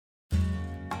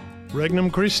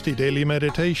Regnum Christi Daily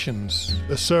Meditations,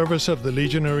 the service of the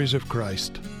Legionaries of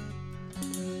Christ.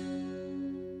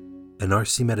 An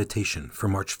RC Meditation for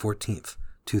March 14th,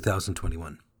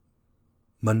 2021.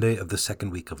 Monday of the second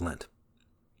week of Lent.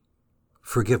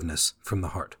 Forgiveness from the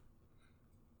heart.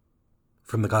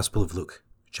 From the Gospel of Luke,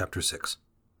 chapter 6.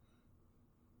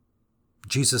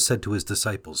 Jesus said to his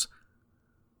disciples,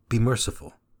 "Be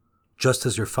merciful, just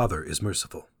as your Father is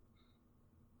merciful.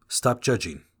 Stop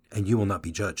judging, and you will not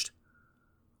be judged.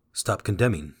 Stop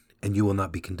condemning, and you will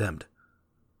not be condemned.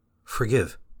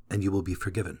 Forgive, and you will be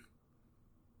forgiven.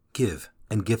 Give,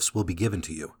 and gifts will be given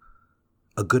to you.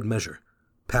 A good measure,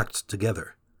 packed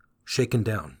together, shaken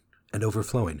down, and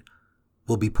overflowing,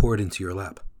 will be poured into your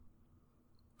lap.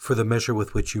 For the measure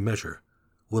with which you measure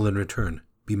will in return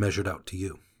be measured out to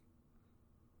you."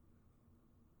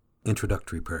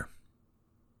 Introductory Prayer.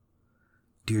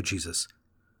 Dear Jesus,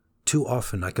 too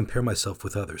often I compare myself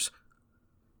with others.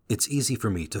 It's easy for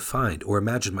me to find or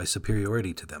imagine my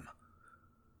superiority to them.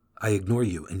 I ignore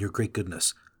you and your great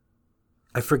goodness.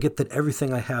 I forget that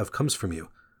everything I have comes from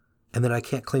you, and that I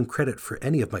can't claim credit for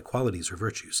any of my qualities or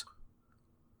virtues.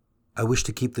 I wish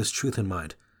to keep this truth in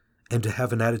mind, and to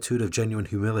have an attitude of genuine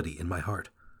humility in my heart.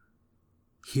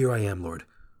 Here I am, Lord,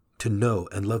 to know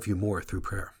and love you more through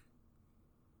prayer.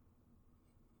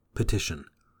 Petition.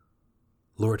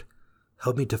 Lord,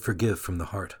 help me to forgive from the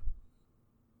heart.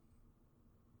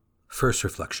 First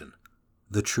reflection,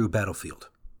 the true battlefield.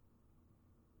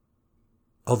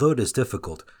 Although it is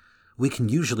difficult, we can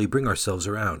usually bring ourselves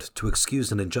around to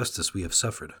excuse an injustice we have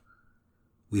suffered.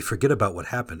 We forget about what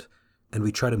happened, and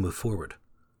we try to move forward.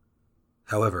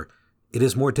 However, it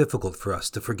is more difficult for us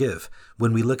to forgive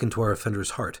when we look into our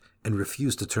offender's heart and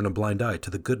refuse to turn a blind eye to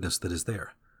the goodness that is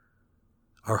there.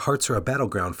 Our hearts are a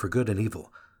battleground for good and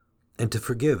evil, and to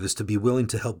forgive is to be willing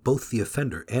to help both the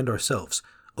offender and ourselves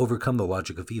overcome the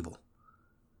logic of evil.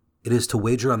 It is to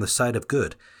wager on the side of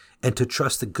good, and to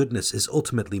trust that goodness is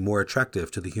ultimately more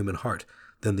attractive to the human heart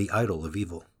than the idol of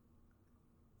evil.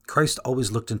 Christ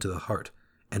always looked into the heart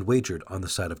and wagered on the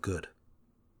side of good.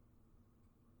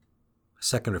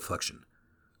 Second reflection,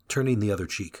 turning the other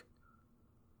cheek.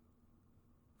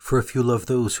 For if you love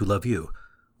those who love you,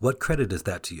 what credit is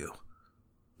that to you?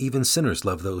 Even sinners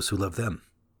love those who love them.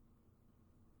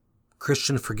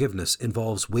 Christian forgiveness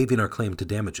involves waiving our claim to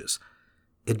damages.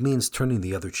 It means turning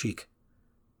the other cheek.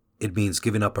 It means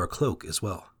giving up our cloak as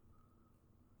well.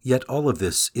 Yet all of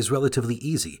this is relatively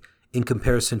easy in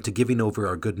comparison to giving over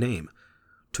our good name,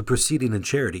 to proceeding in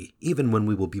charity even when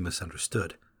we will be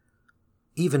misunderstood.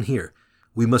 Even here,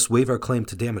 we must waive our claim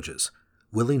to damages,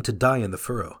 willing to die in the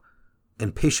furrow,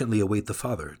 and patiently await the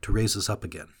Father to raise us up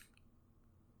again.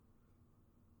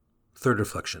 Third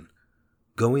reflection,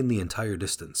 going the entire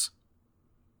distance.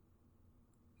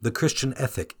 The Christian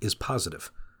ethic is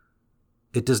positive.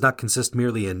 It does not consist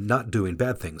merely in not doing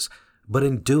bad things, but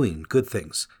in doing good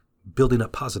things, building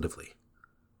up positively.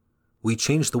 We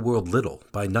change the world little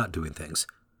by not doing things.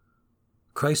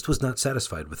 Christ was not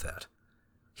satisfied with that.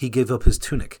 He gave up his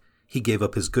tunic, he gave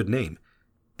up his good name,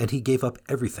 and he gave up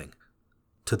everything,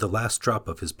 to the last drop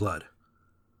of his blood.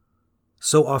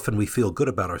 So often we feel good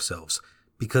about ourselves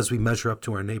because we measure up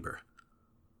to our neighbor.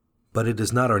 But it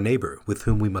is not our neighbor with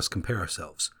whom we must compare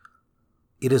ourselves.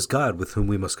 It is God with whom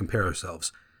we must compare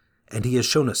ourselves, and he has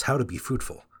shown us how to be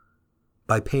fruitful,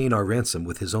 by paying our ransom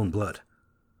with his own blood.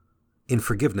 In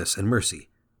forgiveness and mercy,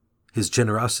 his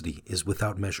generosity is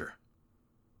without measure.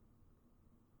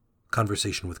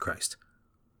 Conversation with Christ.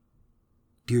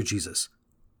 Dear Jesus,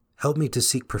 help me to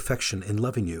seek perfection in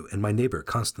loving you and my neighbor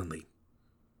constantly.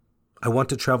 I want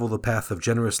to travel the path of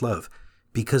generous love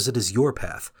because it is your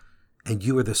path, and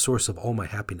you are the source of all my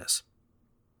happiness.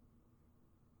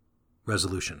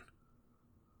 Resolution.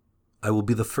 I will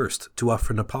be the first to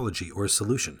offer an apology or a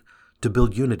solution to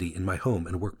build unity in my home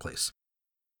and workplace.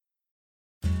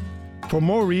 For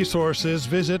more resources,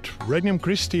 visit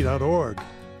regnumchristi.org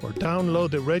or download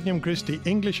the Regnum Christi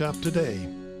English app today.